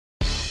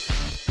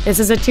This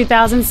is a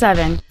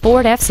 2007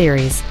 Ford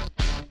F-Series.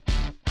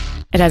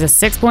 It has a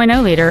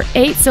 6.0-liter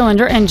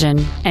 8-cylinder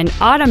engine, an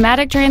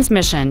automatic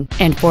transmission,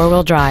 and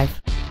 4-wheel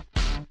drive.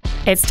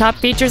 Its top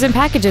features and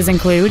packages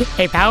include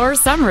a power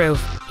sunroof,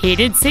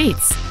 heated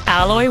seats,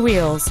 alloy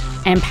wheels,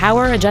 and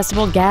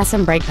power-adjustable gas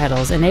and brake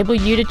pedals enable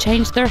you to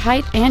change their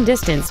height and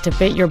distance to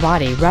fit your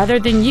body rather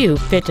than you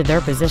fit to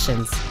their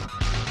positions.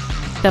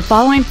 The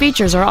following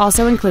features are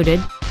also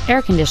included: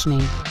 air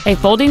conditioning, a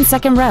folding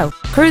second row,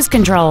 cruise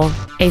control,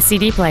 a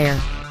CD player,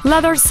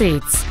 leather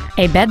seats,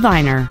 a bed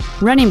liner,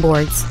 running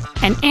boards,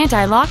 an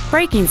anti-lock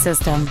braking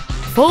system,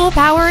 full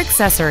power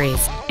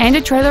accessories, and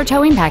a trailer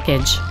towing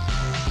package.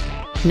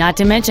 Not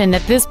to mention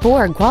that this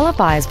Ford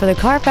qualifies for the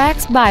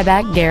Carfax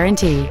buyback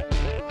guarantee.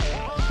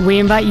 We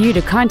invite you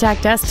to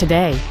contact us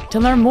today to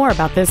learn more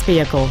about this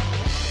vehicle.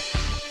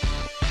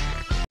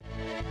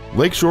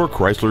 Lakeshore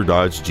Chrysler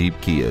Dodge Jeep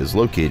Kia is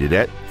located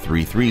at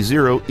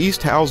 330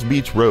 East Howze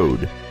Beach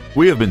Road.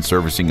 We have been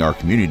servicing our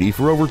community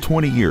for over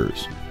 20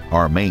 years.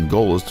 Our main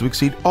goal is to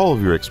exceed all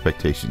of your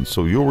expectations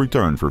so you'll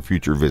return for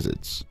future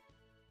visits.